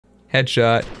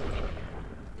Headshot.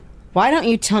 Why don't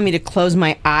you tell me to close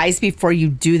my eyes before you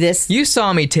do this? You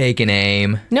saw me take an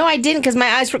aim. No, I didn't, because my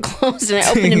eyes were closed and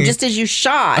I opened them just as you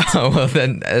shot. Oh, well,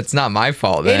 then it's not my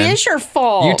fault, then. It is your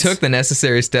fault. You took the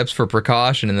necessary steps for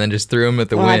precaution and then just threw them at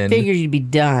the wind. I figured you'd be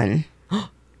done.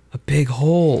 A big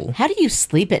hole. How do you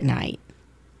sleep at night?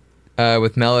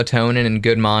 With melatonin and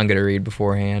good manga to read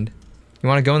beforehand. You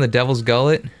want to go in the Devil's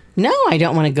Gullet? No, I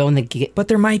don't want to go in the... But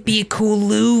there might be cool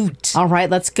loot. All right,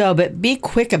 let's go, but be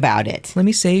quick about it. Let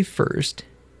me save first.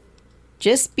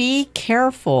 Just be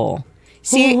careful.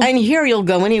 See, in here you'll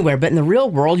go anywhere, but in the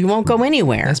real world you won't go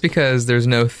anywhere. That's because there's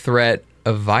no threat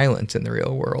of violence in the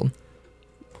real world.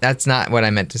 That's not what I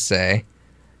meant to say.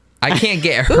 I can't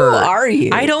get hurt. Who are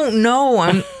you? I don't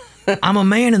know. I'm a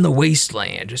man in the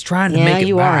wasteland, just trying to make it by. Yeah,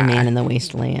 you are a man in the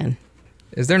wasteland.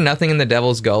 Is there nothing in the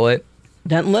Devil's Gullet?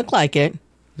 Doesn't look like it.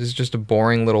 This is just a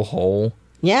boring little hole.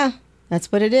 Yeah,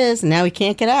 that's what it is. Now we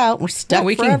can't get out. We're stuck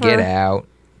we forever. can get out.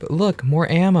 But look, more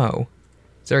ammo.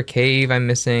 Is there a cave I'm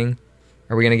missing?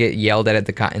 Are we going to get yelled at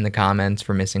in the comments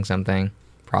for missing something?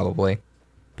 Probably.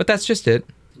 But that's just it.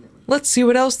 Let's see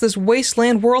what else this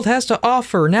wasteland world has to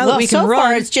offer now that we can run. So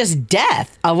far it's just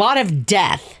death. A lot of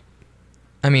death.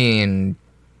 I mean...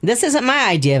 This isn't my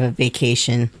idea of a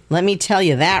vacation. Let me tell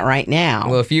you that right now.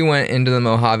 Well, if you went into the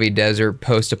Mojave Desert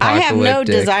post-apocalyptic... I have no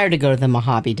desire to go to the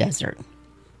Mojave Desert.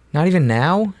 Not even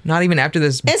now? Not even after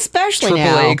this Especially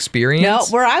AAA experience? No,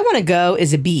 where I want to go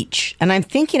is a beach. And I'm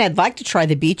thinking I'd like to try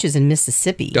the beaches in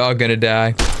Mississippi. Dog gonna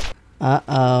die.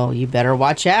 Uh-oh, you better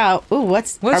watch out. Ooh,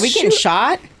 are we getting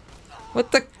shot?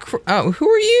 What the... Oh, who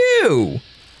are you?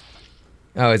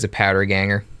 Oh, it's a powder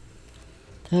ganger.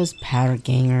 Those powder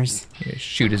gangers.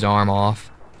 Shoot his arm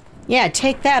off. Yeah,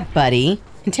 take that, buddy.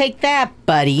 And take that,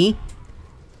 buddy.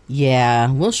 Yeah,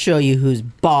 we'll show you who's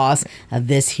boss of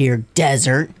this here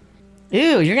desert.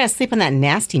 Ooh, you're gonna sleep on that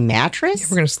nasty mattress?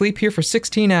 We're gonna sleep here for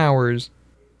 16 hours.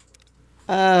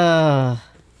 Ugh.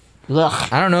 I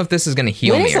don't know if this is gonna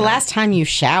heal me. When was the last time you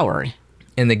showered?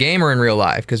 In the game or in real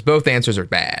life? Because both answers are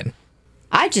bad.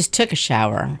 I just took a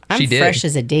shower. I'm fresh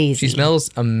as a daisy. She smells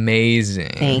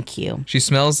amazing. Thank you. She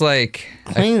smells like...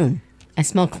 Clean. I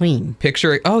smell clean.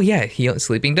 Picture... Oh, yeah.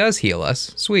 Sleeping does heal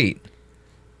us. Sweet.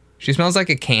 She smells like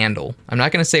a candle. I'm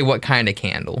not going to say what kind of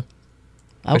candle.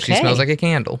 Okay. But she smells like a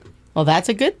candle. Well, that's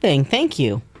a good thing. Thank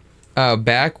you.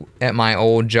 Back at my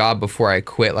old job before I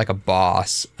quit like a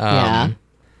boss...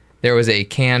 There was a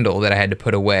candle that I had to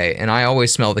put away, and I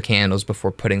always smell the candles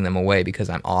before putting them away because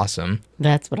I'm awesome.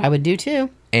 That's what I would do too.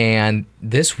 And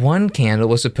this one candle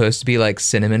was supposed to be like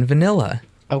cinnamon vanilla.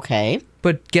 Okay.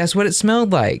 But guess what it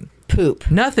smelled like?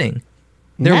 Poop. Nothing.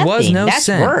 There was no scent.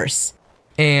 That's worse.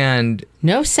 And...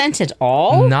 No scent at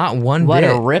all? Not one bit. What a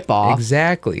ripoff.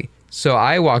 Exactly. So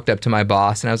I walked up to my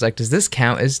boss, and I was like, does this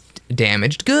count as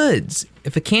damaged goods?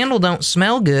 If a candle don't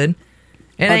smell good...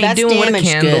 It ain't doing what a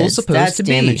candle's supposed to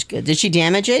be. That's damaged goods. Did she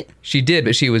damage it? She did,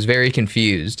 but she was very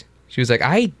confused. She was like,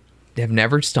 I have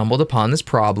never stumbled upon this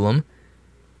problem.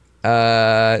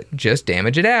 Just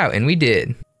damage it out. And we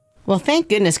did. Well, thank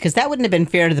goodness, because that wouldn't have been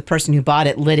fair to the person who bought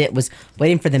it, lit it, was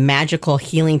waiting for the magical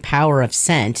healing power of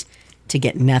scent to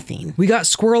get nothing. We got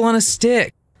squirrel on a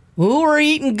stick. Ooh, we're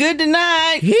eating good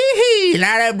tonight. Yee-hee.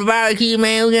 Light up the barbecue,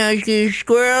 man. We got a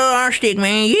squirrel on a stick,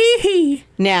 man. Yee-hee.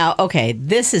 Now, okay,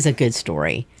 this is a good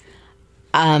story.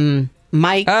 My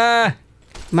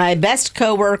best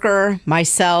coworker,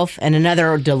 myself, and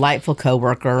another delightful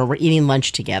coworker were eating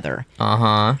lunch together.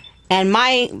 Uh-huh. And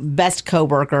my best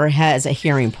coworker has a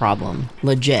hearing problem,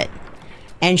 legit.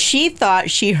 And she thought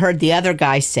she heard the other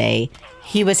guy say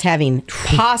he was having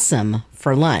possum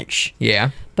for lunch.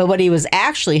 Yeah. But what he was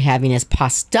actually having is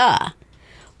pasta.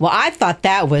 Well, I thought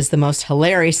that was the most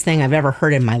hilarious thing I've ever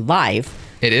heard in my life.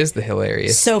 It is the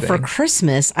hilarious thing. For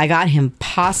Christmas, I got him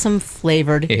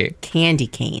possum-flavored candy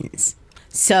canes.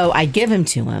 So I give them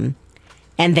to him,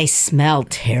 and they smell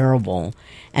terrible,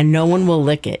 and no one will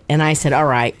lick it. And I said, all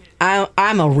right,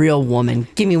 I'm a real woman.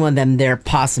 Give me one of them there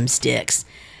possum sticks.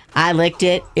 I licked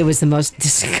it. It was the most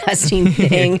disgusting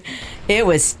thing. It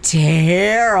was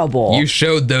terrible. You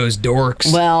showed those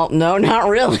dorks. Well, no, not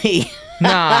really.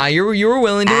 Nah, you were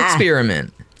willing to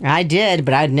experiment. I did,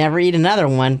 but I'd never eat another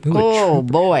one. Oh,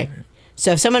 boy.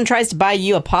 So if someone tries to buy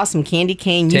you a possum candy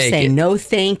cane, you say, no,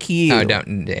 thank you. Oh,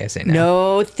 don't say no.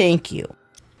 No, thank you.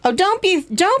 Oh, don't be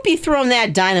throwing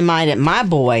that dynamite at my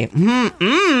boy. Ain't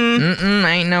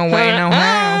no way, no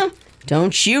how.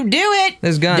 Don't you do it.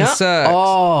 This gun sucks.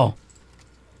 Oh.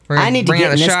 I need to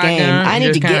get in this game. I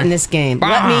need to get in this game.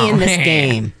 Let me in this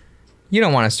game. You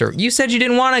don't want to serve. You said you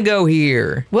didn't want to go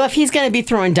here. Well, if he's going to be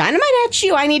throwing dynamite at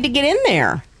you, I need to get in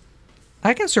there.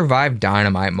 I can survive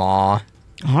dynamite, Ma.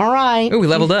 All right. Oh, we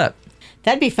leveled up.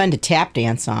 That'd be fun to tap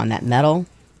dance on, that metal.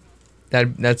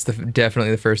 That's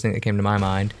definitely the first thing that came to my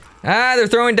mind. Ah, they're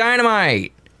throwing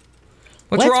dynamite.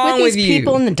 What's wrong with with these you?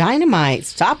 people and the dynamite?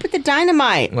 Stop with the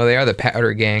dynamite. Well, they are the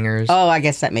powder gangers. Oh, I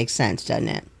guess that makes sense, doesn't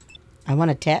it? I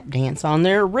want to tap dance on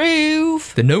their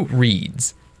roof. The note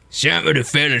reads, "Some of the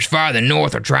fellas farther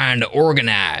north are trying to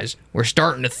organize. We're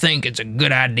starting to think it's a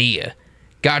good idea.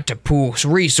 Got to pool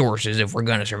resources if we're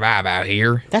gonna survive out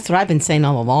here. That's what I've been saying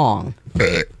all along.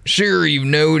 Sure, you've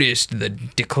noticed the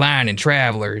decline in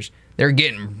travelers. They're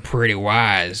getting pretty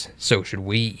wise. So should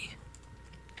we."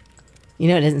 You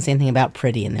know, it doesn't say anything about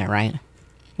pretty in there, right?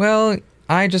 Well,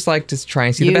 I just like to try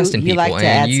and see the best in people, like to and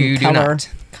add you some do not.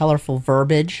 colorful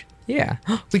verbiage. Yeah,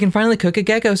 we can finally cook a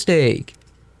gecko steak.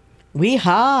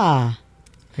 Wee-ha.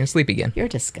 I'm gonna sleep again. You're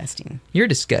disgusting. You're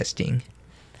disgusting.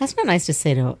 That's not nice to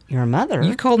say to your mother.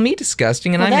 You called me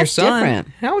disgusting, and Well, I'm your that's son. different.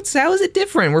 How is it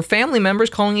different? We're family members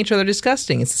calling each other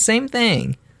disgusting. It's the same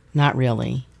thing. Not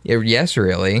really. Yes,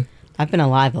 really. I've been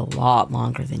alive a lot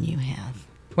longer than you have.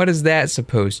 What is that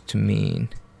supposed to mean?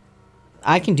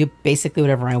 I can do basically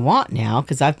whatever I want now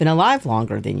because I've been alive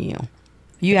longer than you.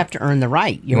 You have to earn the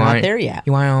right. You're not there yet.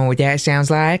 You want to know what that sounds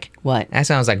like? What? That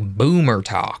sounds like boomer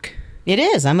talk. It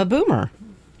is. I'm a boomer.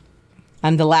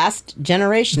 I'm the last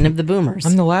generation of the boomers.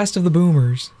 I'm the last of the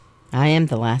boomers. I am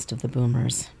the last of the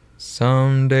boomers.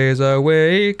 Some days I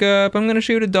wake up. I'm going to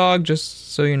shoot a dog,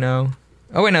 just so you know.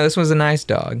 Oh, wait, no, this was a nice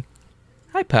dog.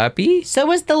 Hi, puppy. So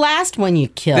was the last one you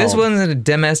killed. This one's a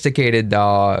domesticated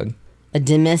dog. A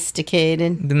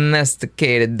domesticated?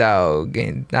 Domesticated dog.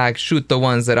 And I shoot the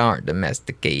ones that aren't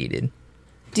domesticated.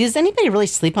 Does anybody really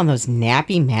sleep on those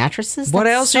nappy mattresses? What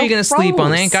That's else so are you going to sleep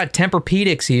on? They ain't gross. got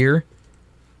Tempur-Pedics here.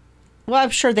 Well, I'm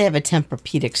sure they have a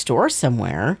Tempur-Pedic store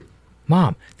somewhere.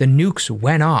 Mom, the nukes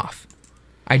went off.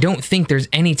 I don't think there's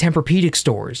any Tempur-Pedic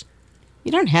stores.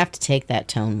 You don't have to take that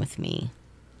tone with me.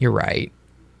 You're right.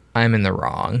 I'm in the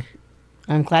wrong.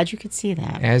 I'm glad you could see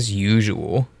that. As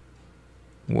usual.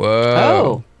 Whoa.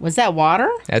 Oh, was that water?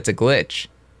 That's a glitch.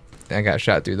 I got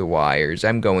shot through the wires.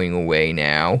 I'm going away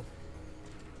now.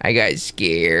 I got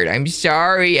scared. I'm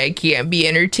sorry. I can't be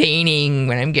entertaining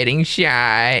when I'm getting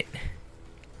shot.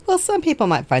 Well, some people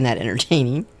might find that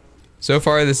entertaining. So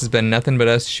far, this has been nothing but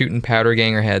us shooting powder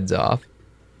ganger heads off.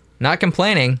 Not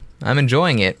complaining. I'm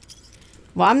enjoying it.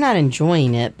 Well, I'm not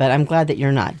enjoying it, but I'm glad that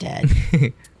you're not dead.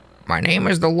 My name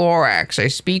is the Lorax. I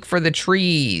speak for the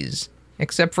trees.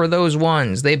 Except for those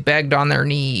ones. They begged on their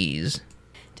knees.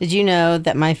 Did you know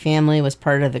that my family was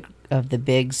part of the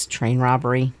Biggs train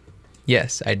robbery?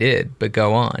 Yes, I did, but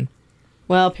go on.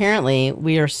 Well, apparently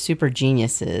we are super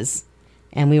geniuses,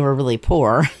 and we were really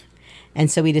poor, and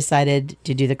so we decided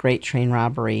to do the great train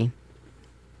robbery,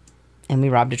 and we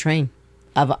robbed a train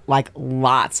of like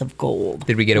lots of gold.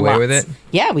 Did we get away with it?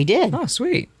 Yeah, we did. Oh,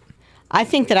 sweet. I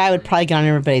think that I would probably get on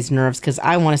everybody's nerves because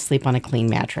I want to sleep on a clean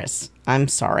mattress. I'm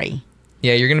sorry.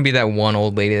 Yeah, you're going to be that one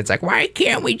old lady that's like, why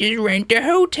can't we just rent a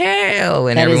hotel?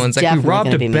 And That is everyone's like, you definitely robbed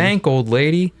gonna a be me. bank, old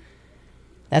lady.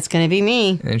 That's going to be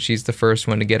me. And she's the first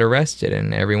one to get arrested,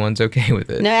 and everyone's okay with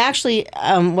it. No, actually,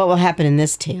 what will happen in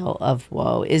this tale of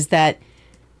woe is that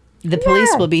the police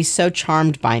will be so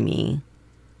charmed by me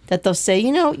that they'll say,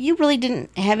 you know, you really didn't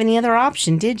have any other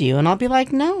option, did you? And I'll be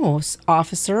like, no,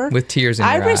 officer. With tears in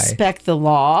I your eye. respect the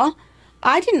law.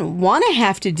 I didn't want to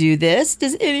have to do this.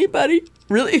 Does anybody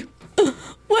really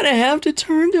want to have to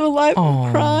turn to a life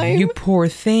of crime? You poor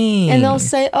thing. And they'll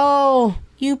say, oh,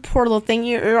 you poor little thing.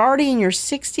 You're already in your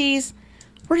 60s.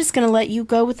 We're just going to let you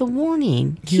go with a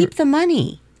warning. Keep the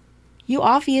money. You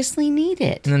obviously need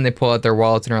it. And then they pull out their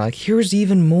wallets and are like, here's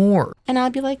even more. And I'll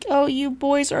be like, oh, you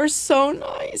boys are so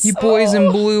nice. You boys in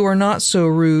Oh. blue are not so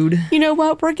rude. You know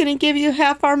what? We're going to give you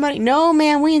half our money. No,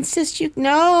 man, we insist you.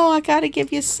 No, I got to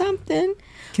give you something.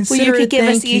 Consider Well, you it could give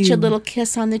us thank each you. a little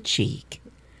kiss on the cheek.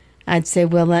 I'd say,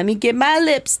 well, let me get my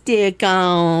lipstick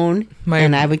on.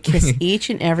 And I would kiss each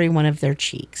and every one of their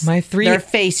cheeks. Their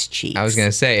face cheeks. I was going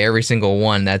to say, every single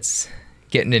one, that's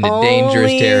getting into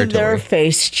dangerous territory. Their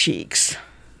face cheeks.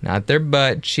 Not their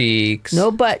butt cheeks. No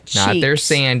butt cheeks. Not their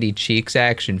sandy cheeks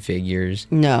action figures.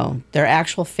 No, their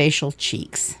actual facial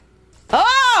cheeks.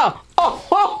 Oh!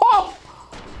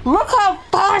 Look how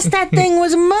fast that thing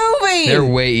was moving! They're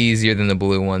way easier than the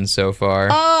blue ones so far.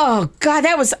 Oh, God,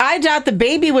 I thought the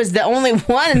baby was the only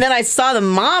one, and then I saw the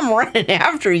mom running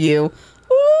after you.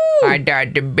 Ooh. I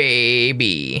died the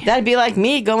baby. That'd be like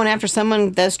me going after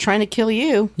someone that's trying to kill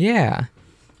you. Yeah.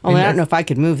 Only I don't know if I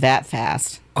could move that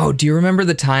fast. Oh, do you remember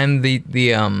the time the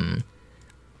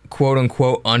quote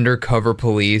unquote undercover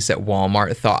police at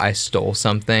Walmart thought I stole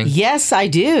something? Yes, I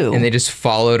do. And they just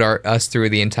followed us through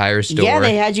the entire store. Yeah,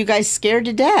 they had you guys scared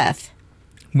to death.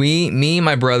 Me,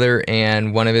 my brother,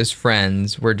 and one of his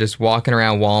friends were just walking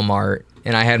around Walmart,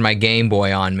 and I had my Game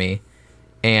Boy on me,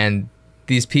 and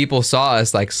these people saw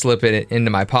us like slip it into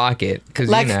my pocket because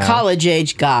Like college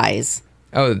age guys.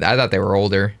 Oh, I thought they were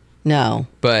older. No.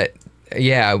 But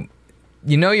yeah,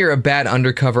 you know you're a bad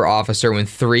undercover officer when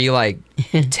 3 like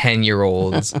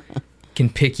 10-year-olds can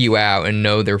pick you out and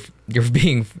know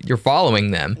you're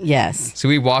following them. Yes. So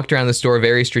we walked around the store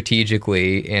very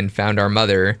strategically and found our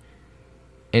mother.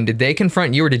 And did they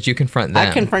confront you or did you confront them?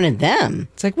 I confronted them.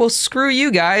 It's like, well, screw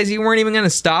you guys. You weren't even going to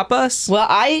stop us? Well,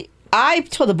 I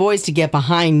told the boys to get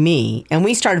behind me, and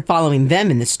we started following them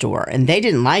in the store, and they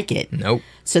didn't like it. Nope.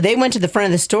 So they went to the front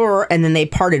of the store, and then they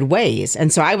parted ways.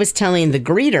 And so I was telling the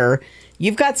greeter,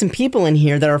 you've got some people in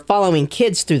here that are following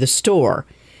kids through the store.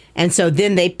 And so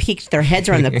then they peeked their heads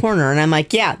around the corner, and I'm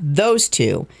like, yeah, those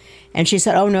two. And she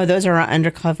said, oh, no, those are our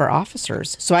undercover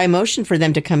officers. So I motioned for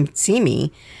them to come see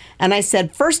me. And I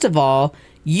said, first of all,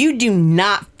 you do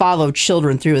not follow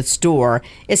children through a store,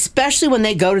 especially when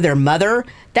they go to their mother.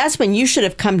 That's when you should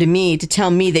have come to me to tell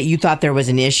me that you thought there was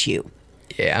an issue.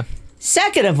 Yeah.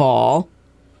 Second of all,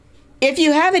 if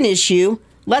you have an issue,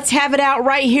 let's have it out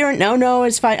right here. No,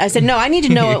 it's fine. I said, no, I need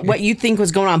to know what you think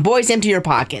was going on. Boys, empty your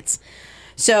pockets.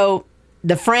 So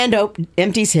the friend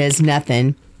empties his,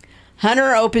 nothing.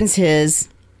 Hunter opens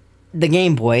the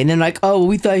Game Boy, and then like, oh,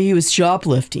 we thought he was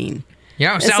shoplifting. You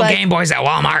don't sell Game Boys at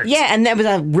Walmart. Yeah, and that was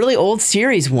a really old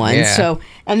series one. Yeah. So,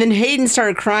 and then Hayden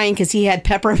started crying because he had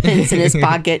peppermints in his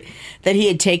pocket that he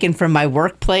had taken from my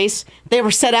workplace. They were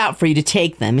set out for you to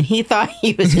take them, and he thought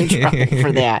he was in trouble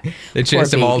for that. They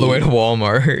chased him all the way to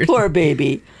Walmart. Poor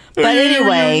baby. But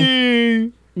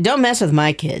anyway, don't mess with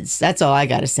my kids. That's all I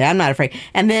got to say. I'm not afraid.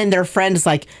 And then their friend is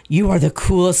like, you are the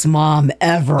coolest mom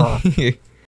ever.